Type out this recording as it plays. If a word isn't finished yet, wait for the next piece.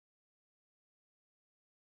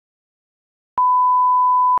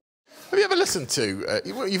Have you ever listened to...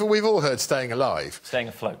 we've all heard Staying Alive. Staying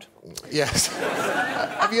afloat. Yes.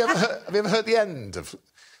 Have you ever heard the end of...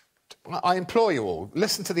 I implore you all,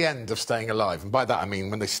 listen to the end of Staying Alive. And by that, I mean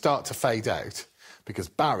when they start to fade out, because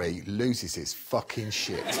Barry loses his fucking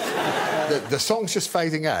shit. The song's just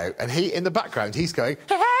fading out, and in the background, he's going...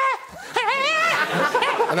 and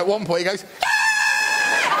at one point, he goes...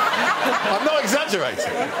 I'm not exaggerating.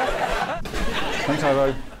 Thanks,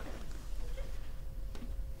 Ivo.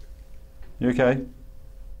 You OK?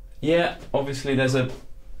 Yeah, obviously there's there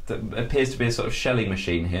appears to be a sort of shelling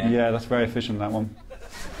machine here. Yeah, that's very efficient, that one.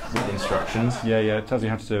 With instructions. Yeah, it tells you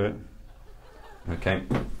how to do it. OK.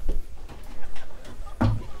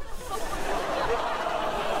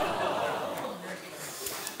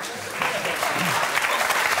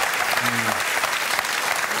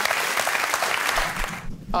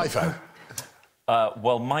 Ivo.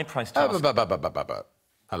 Well, my price task...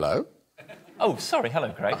 Hello? Oh, sorry.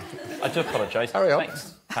 Hello, Greg. I do apologise. Hurry up.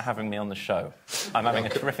 Thanks for having me on the show. I'm having a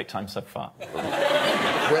terrific time so far.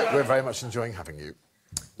 We're very much enjoying having you.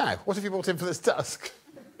 Now, what have you brought in for this task?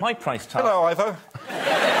 My price task... Hello, Ivo.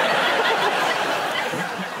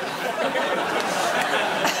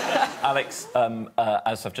 Alex,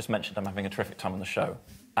 as I've just mentioned, I'm having a terrific time on the show,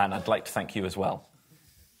 and I'd like to thank you as well.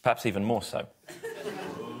 Perhaps even more so.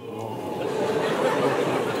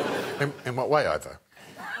 In what way, Ivo?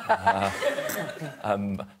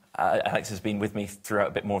 Alex has been with me throughout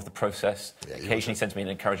a bit more of the process. Yeah, occasionally sends me an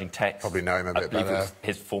encouraging text. Probably know him a bit better. It was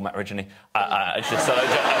his format originally. That's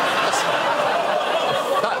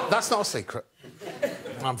not a secret.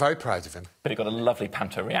 I'm very proud of him. But he got a lovely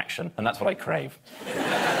panto reaction, and that's what I crave.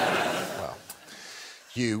 Well,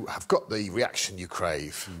 you have got the reaction you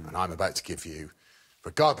crave, and I'm about to give you,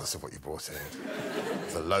 regardless of what you brought in,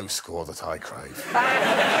 the low score that I crave.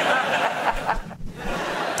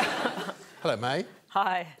 Hello, May.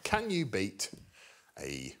 Hi. Can you beat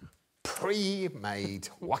a pre-made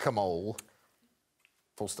guacamole?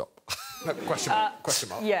 Full stop. No, question mark. Question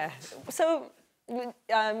mark. Yeah. So, you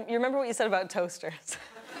remember what you said about toasters?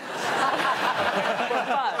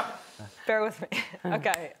 But, bear with me.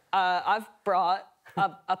 OK, I've brought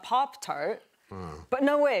a Pop-Tart. But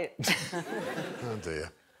no, wait. Oh,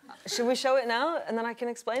 dear. Should we show it now, and then I can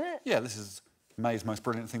explain it? Yeah, this is May's most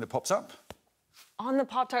brilliant thing that pops up. On the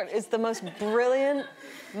Pop-Tart is the most brilliant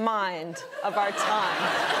mind of our time.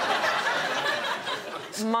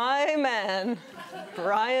 My man,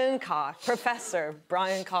 Brian Cox, Professor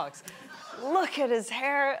Brian Cox. Look at his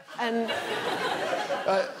hair and...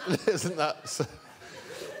 Isn't that...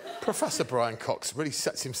 Professor Brian Cox really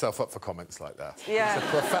sets himself up for comments like that. Yeah. He's a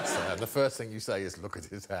professor, and the first thing you say is, look at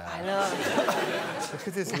his hair. I know. Look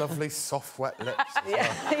at his lovely, soft, wet lips.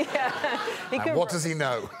 Yeah, yeah. And what does he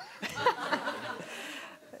know?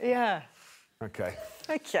 Yeah. OK.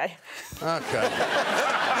 OK. OK.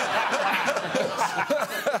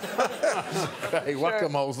 OK,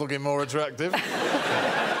 Whack-A-Mole's looking more attractive.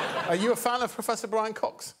 Are you a fan of Professor Brian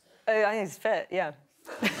Cox? I think he's fit, yeah.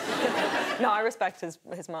 No, I respect his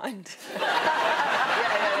mind.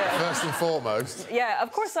 Yeah. First and foremost. Yeah,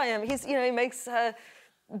 of course I am. He's, you know, he makes the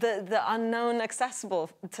unknown accessible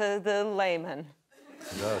to the layman.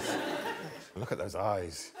 He does. Look at those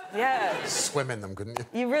eyes. Yeah. Swim in them, couldn't you?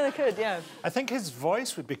 You really could, yeah. I think his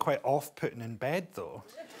voice would be quite off-putting in bed, though.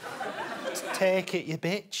 Take it, you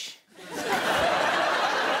bitch. No,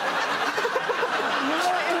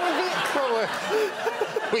 it would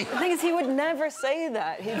be... The thing is, he would never say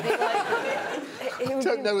that. He'd be like... I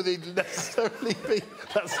don't know whether he'd necessarily be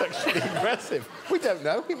that sexually aggressive. We don't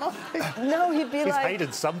know. He might be. No, he'd be He's like...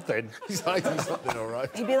 hiding something. He's hiding something, all right.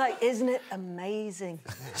 He'd be like, isn't it amazing?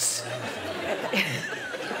 He'd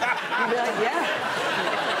be like, yeah.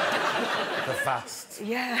 The vast.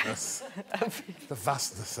 Yeah. The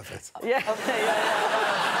vastness of it. Yeah.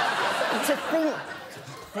 To think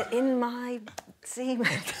that in my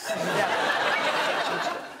semen...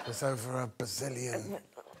 There's over a bazillion...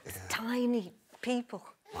 Tiny people.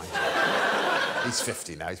 He's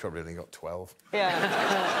 50 now. He's probably only got 12. Yeah.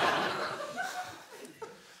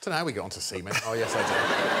 Don't know how we got onto semen. Oh, yes, I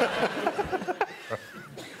did.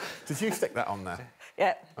 Did you stick that on there?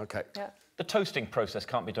 Yeah. OK. Yeah. The toasting process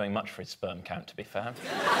can't be doing much for his sperm count, to be fair.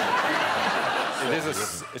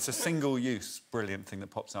 It's a single-use brilliant thing that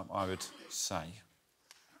pops up, I would say.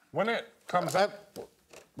 When it comes out...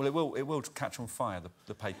 Well, it will catch on fire,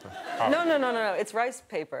 the paper. No. It's rice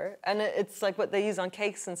paper, and it's like what they use on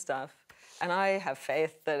cakes and stuff. And I have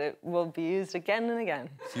faith that it will be used again and again.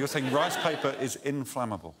 So you're saying rice paper is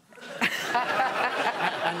inflammable?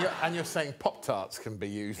 and you're saying Pop-Tarts can be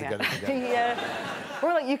used again and again? Yeah.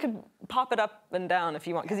 Or, like, you could pop it up and down if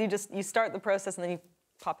you want, because you start the process and then you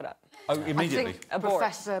pop it up. Oh, immediately. I think Abort.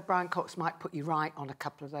 Professor Brian Cox might put you right on a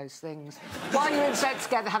couple of those things. While you're in bed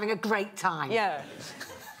together having a great time. Yeah.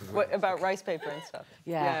 What about rice paper and stuff?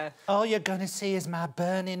 Yeah. All you're gonna see is my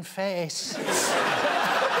burning face.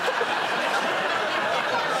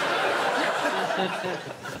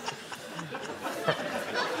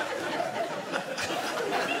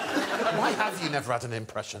 Why have you never had an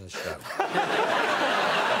impression show?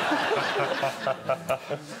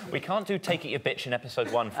 We can't do Take It You Bitch in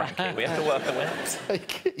episode 1, Frankie. We have to work away.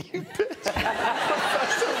 Take it, you bitch.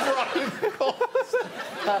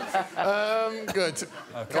 Good.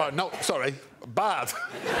 Okay. Right, no, sorry. Bad.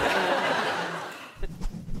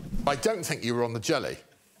 I don't think you were on the jelly.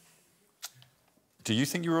 Do you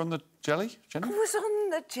think you were on the jelly, Jenny? I was on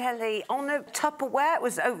the jelly, on a Tupperware. It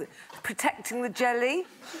was protecting the jelly.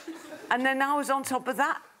 And then I was on top of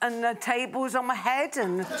that, and the table was on my head,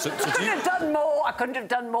 and I couldn't have done more. I couldn't have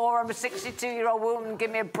done more. I'm a 62-year-old woman.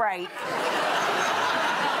 Give me a break.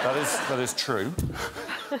 That is true.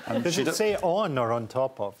 And Does it say on or on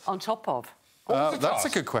top of? On top of. That's a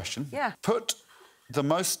good question. Yeah. Put the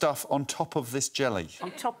most stuff on top of this jelly.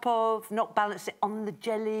 On top of, not balance it on the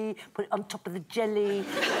jelly, put it on top of the jelly.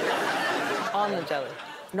 On the jelly.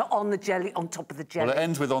 Not on the jelly, on top of the jelly. Well, it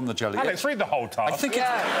ends with on the jelly. Alex, read the whole task. I think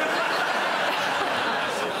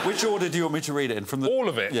Which order do you want me to read it in? From the... All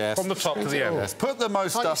of it, yes. from the top to the end. Yes. Put the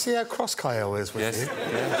most Can't stuff... you see how cross Kyle is with you?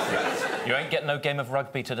 Yes. You ain't getting no game of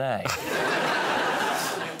rugby today.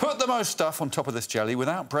 Put the most stuff on top of this jelly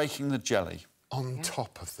without breaking the jelly. On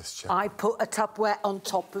top of this jelly. I put a Tupperware on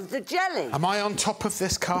top of the jelly. Am I on top of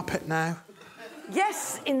this carpet now?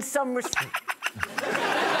 Yes, in some respect.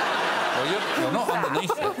 Well, you're not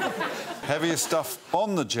underneath it. Heaviest stuff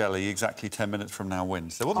on the jelly exactly 10 minutes from now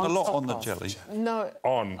wins. There wasn't a lot on the jelly. No.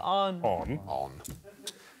 On.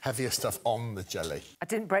 Heavier stuff on the jelly. I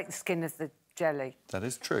didn't break the skin of the jelly. That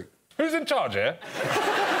is true. Who's in charge here?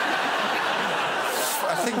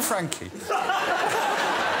 I think Frankie.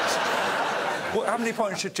 How many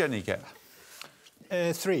points should Jenny get?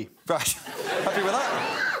 3. Right. Happy with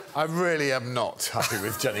that? I really am not happy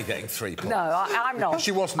with Jenny getting 3 points. No, I'm not.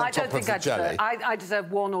 She wasn't on top of the jelly. I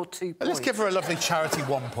deserve 1 or 2 points. Let's give her a lovely charity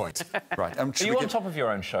 1 point. Right. Are you on top of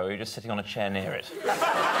your own show, or are you just sitting on a chair near it?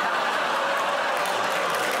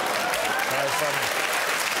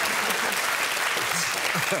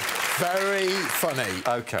 Very funny.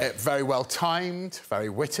 OK. Very well timed, very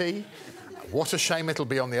witty. What a shame it'll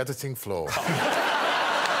be on the editing floor.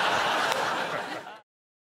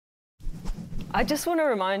 I just want to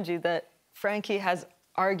remind you that Frankie has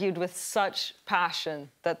argued with such passion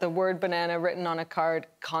that the word banana written on a card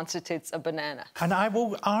constitutes a banana. And I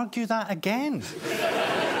will argue that again.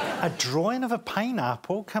 A drawing of a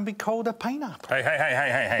pineapple can be called a pineapple.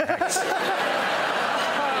 Hey.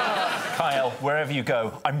 Kyle, wherever you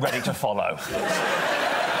go, I'm ready to follow.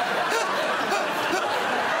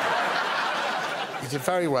 You did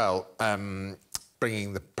very well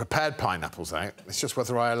bringing the prepared pineapples out. It's just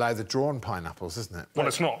whether I allow the drawn pineapples, isn't it? Well,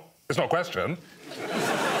 it's not a question.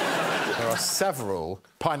 There are several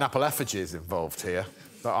pineapple effigies involved here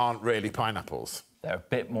that aren't really pineapples. They're a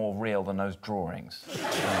bit more real than those drawings.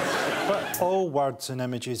 But all words and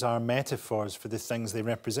images are metaphors for the things they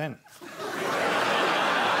represent.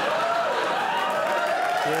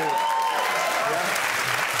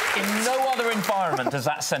 In no other environment does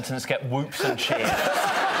that sentence get whoops and cheers.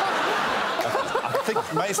 I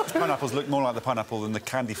think most pineapples look more like the pineapple than the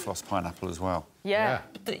candy floss pineapple as well. Yeah.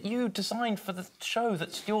 But that you designed for the show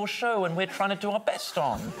that's your show and we're trying to do our best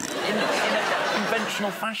on in a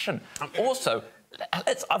conventional fashion. Also,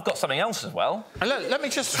 I've got something else as well. And let me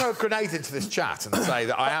just throw a grenade into this chat and say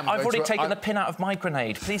that I am... I've already taken the pin out of my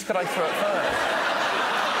grenade. Please, could I throw it first?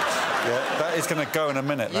 Yeah, that is going to go in a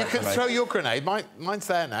minute. You can throw your grenade. Mine's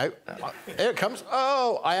there now. Here it comes.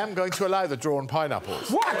 Oh, I am going to allow the drawn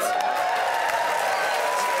pineapples. What?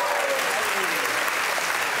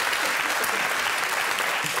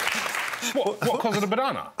 What, because of the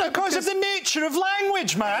banana? Because of the nature of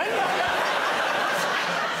language, man!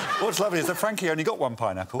 What's lovely is that Frankie only got 1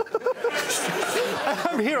 pineapple.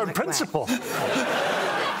 I'm here on principle.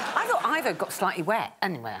 I thought Ivor got slightly wet.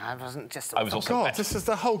 Anyway, I wasn't just... I was also God, wet. this is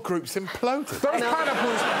the whole group's imploded. Those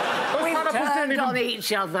pineapples turned on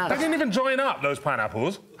each other. They didn't even join up, those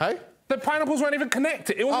pineapples. Hey? The pineapples weren't even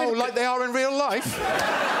connected. It wasn't Oh, even... like they are in real life?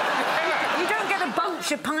 You don't get a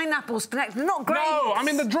bunch of pineapples connected. They're not great. No, I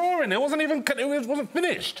mean, the drawing, it wasn't even... It wasn't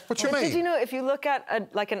finished. What do you mean? Did you know if you look at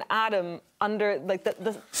like an atom under like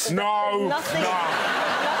Nothing nothing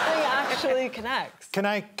actually connects. Can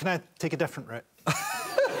I take a different route?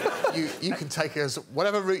 You can take us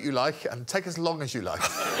whatever route you like and take as long as you like.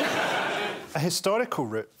 A historical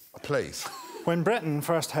route. Please. When Britain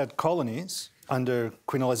first had colonies under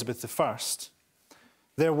Queen Elizabeth I,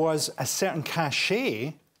 there was a certain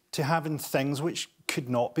cachet to having things which could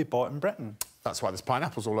not be bought in Britain. That's why there's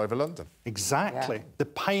pineapples all over London. Exactly. Yeah. The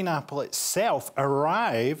pineapple itself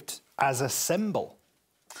arrived as a symbol.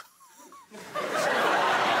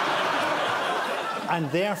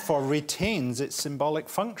 And therefore retains its symbolic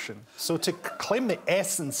function. So to claim the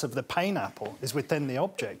essence of the pineapple is within the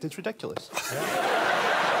object is ridiculous.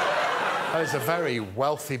 That is a very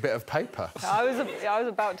wealthy bit of paper. I was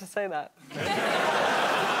about to say that.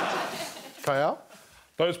 Kyle?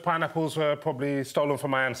 Those pineapples were probably stolen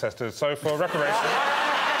from my ancestors, so for reparation...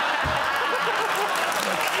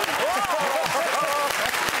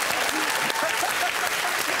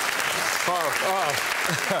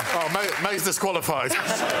 May's disqualified.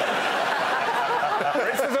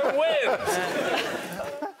 Racism wins!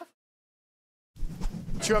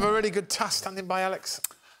 Do you have a really good task standing by, Alex?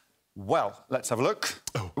 Well, let's have a look.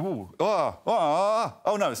 Oh. Ooh.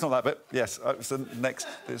 Oh, no, it's not that bit. Yes, it's the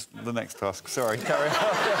next task. Sorry, carry on.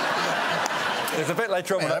 It's a bit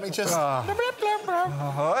later on. Let me just...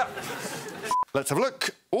 Let's have a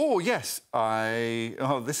look. Oh, yes,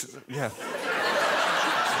 Oh, this is... Yeah.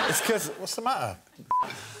 It's because... What's the matter?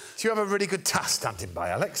 Do you have a really good task standing by,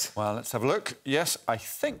 Alex? Well, let's have a look. Yes, I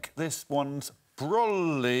think this one's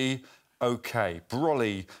brolly OK.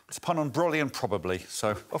 Brolly. It's a pun on brolly and probably,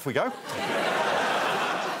 so off we go.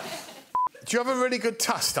 Do you have a really good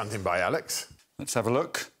task standing by, Alex? Let's have a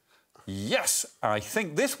look. Yes, I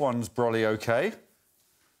think this one's brolly OK.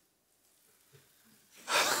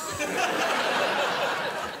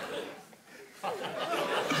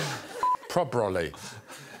 Probrolly.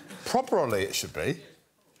 Probrolly, it should be.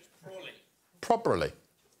 Probrolly.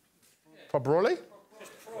 Probrolly?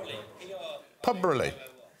 Pubrolly. I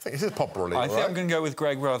think this is Pobrolly. I think I'm going to go with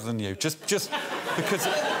Greg rather than you, just because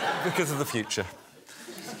of the future.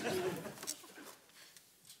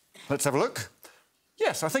 Let's have a look.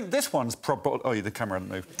 Yes, I think this one's Oh, the camera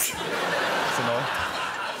hasn't moved. It's annoying.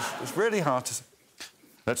 It's really hard to...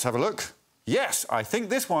 Let's have a look. Yes, I think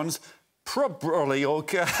this one's Probrolly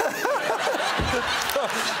OK.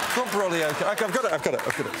 Probrolly OK. I've got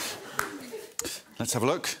it. Let's have a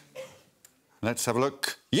look. Let's have a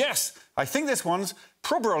look. Yes, I think this one's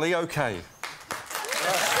Probrolly OK.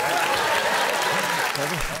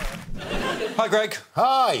 Hi, Greg.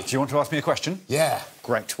 Hi. Do you want to ask me a question? Yeah.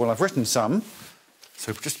 Great. Well, I've written some,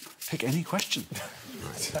 so just pick any question.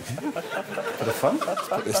 Bit of fun.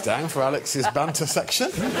 Put this down for Alex's banter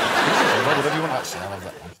section. Whatever you want. Actually, I love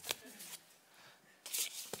that one.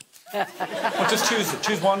 Well, just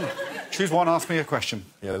choose one. Choose one, ask me a question.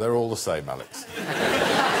 Yeah, they're all the same, Alex.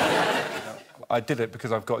 I did it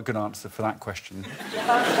because I've got a good answer for that question. So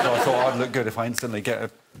I thought I'd look good if I instantly get a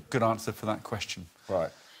good answer for that question.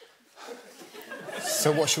 Right.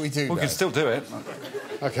 So what should we do We then? can still do it.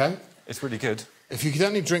 OK. It's really good. If you could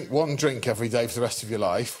only drink one drink every day for the rest of your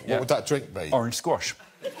life, what would that drink be? Orange squash.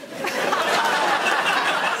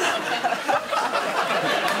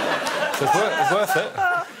 So it's worth it.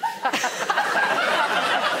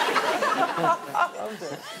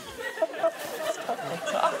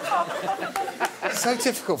 It's so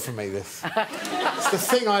difficult for me, this. It's the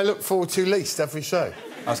thing I look forward to least every show.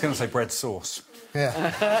 I was going to say bread sauce.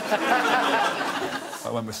 Yeah. I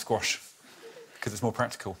went with squash because it's more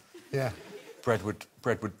practical. Yeah. Bread would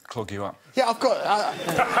clog you up. Yeah, I've got...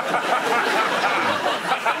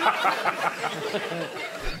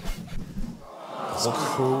 As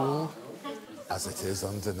cruel as it is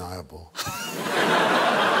undeniable.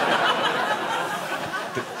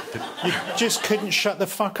 You just couldn't shut the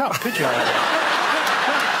fuck up, could you?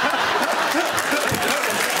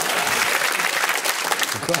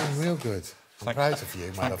 You've gotten real good. I'm proud of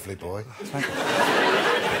you, my lovely boy.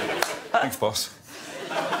 Thanks, boss.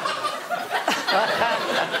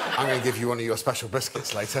 I'm going to give you one of your special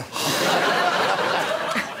biscuits later.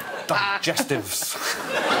 Digestives.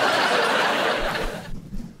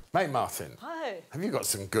 Mate Martin. Hi. Have you got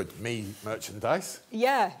some good me merchandise?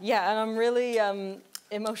 Yeah, and I'm really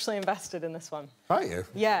emotionally invested in this one. Are you?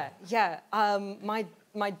 Yeah.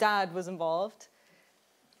 My dad was involved.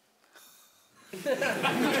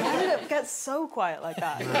 Why did it get so quiet like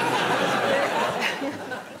that?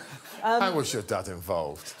 How was your dad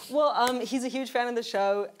involved? Well, he's a huge fan of the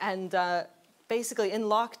show, and basically in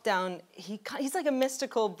lockdown, he's like a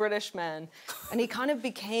mystical British man, and he kind of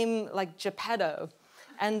became like Geppetto.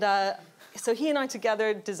 And so he and I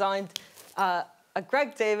together designed a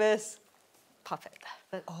Greg Davies puppet.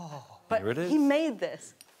 But here it is. He made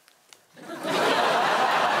this.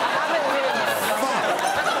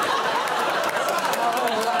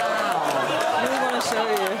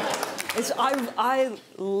 I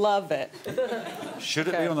love it. Should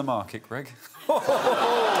it be on the market, Greg? Also,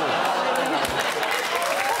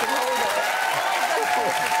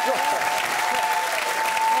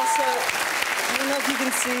 I don't know if you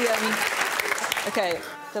can see. Okay,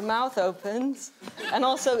 the mouth opens, and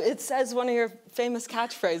also it says one of your famous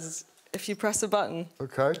catchphrases if you press a button.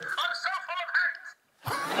 Okay.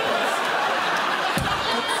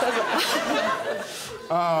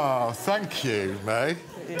 Oh, thank you, May.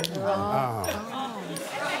 Oh.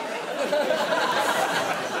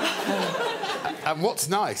 And what's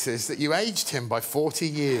nice is that you aged him by 40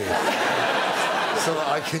 years so that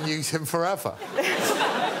I can use him forever.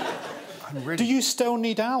 Really... Do you still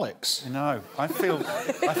need Alex? No, I feel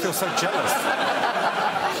so jealous.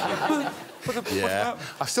 Yeah,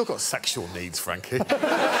 I've still got sexual needs, Frankie.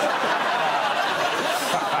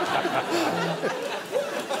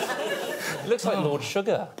 Looks like Lord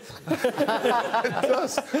Sugar. It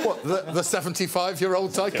does. What, the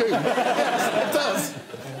 75-year-old tycoon? Yes, it does.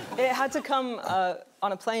 It had to come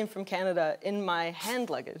on a plane from Canada in my hand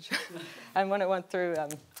luggage. And when it went through,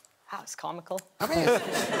 it's comical. I mean,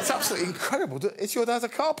 it's absolutely incredible. Is your dad a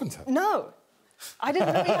carpenter? No. I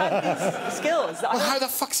didn't know he had these skills. Well, how the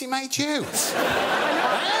fuck's he made you?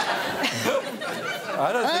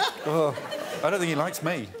 I don't think he likes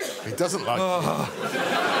me. He doesn't like me.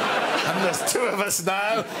 And there's two of us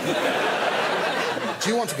now. Do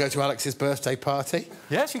you want to go to Alex's birthday party?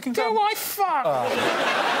 Yes, you can go. Do I fuck?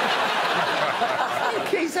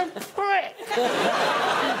 He's a prick.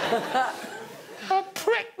 A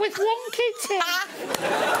prick with wonky teeth.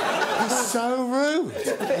 He's so rude.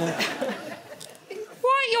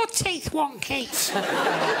 Why are your teeth wonky?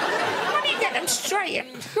 Why do you get them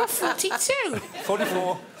straightened? You're 42.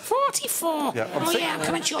 44. 44? Yeah, I'm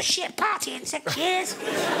coming to your shit party in 6 years.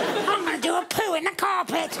 I'm going to do a poo in the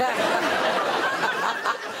carpet.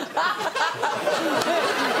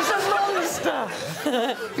 He's a monster.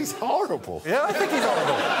 He's horrible. Yeah, I think he's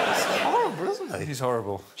horrible. He's horrible, isn't he? He's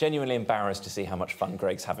horrible. Genuinely embarrassed to see how much fun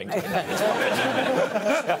Greg's having doing that.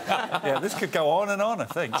 Yeah, this could go on and on, I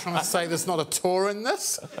think. Trying to say there's not a tour in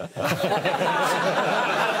this?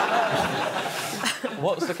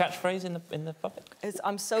 What's the catchphrase in the puppet?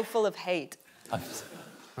 I'm so full of hate.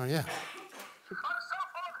 Oh, yeah.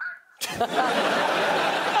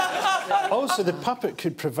 Also, the puppet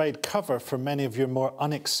could provide cover for many of your more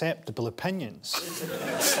unacceptable opinions.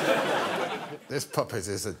 This puppet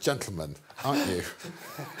is a gentleman, aren't you?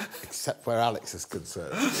 Except where Alex is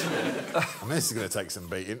concerned. I mean, this is going to take some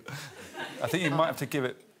beating. I think you might have to give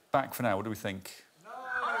it back for now. What do we think?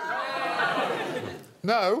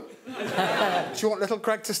 No? Do you want little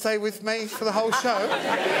Greg to stay with me for the whole show?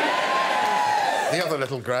 The other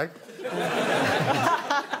little Greg.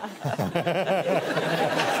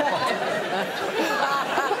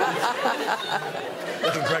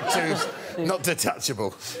 Little Greg too's not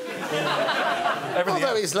detachable.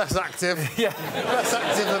 Although he's less active. Yeah. Less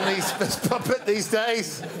active than this puppet these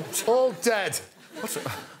days. All dead.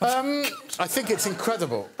 I think it's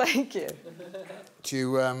incredible. Thank you. Do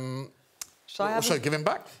you, Shall I have shall I give him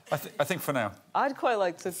back? I think for now. I'd quite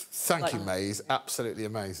like to... Thank you, May. He's absolutely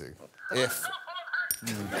amazing. If...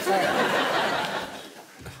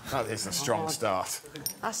 That is a strong start.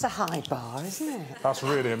 That's a high bar, isn't it? That's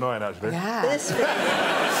really annoying, actually. Yeah.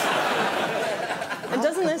 And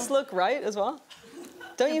doesn't this look right as well?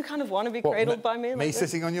 Don't you kind of want to be cradled by me? Like me this?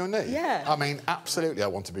 sitting on your knee? Yeah. I mean, absolutely I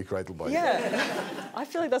want to be cradled by you. Yeah. I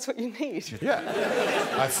feel like that's what you need. Yeah.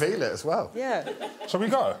 I feel it as well. Yeah. Shall we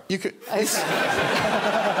go? You could... you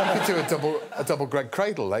could do a double Greg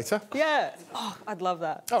cradle later. Yeah. Oh, I'd love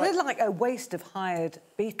that. We're like a waste of hired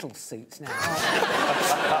Beatles suits now.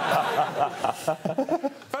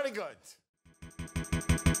 Very good.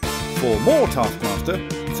 For more Taskmaster,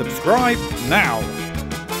 subscribe now.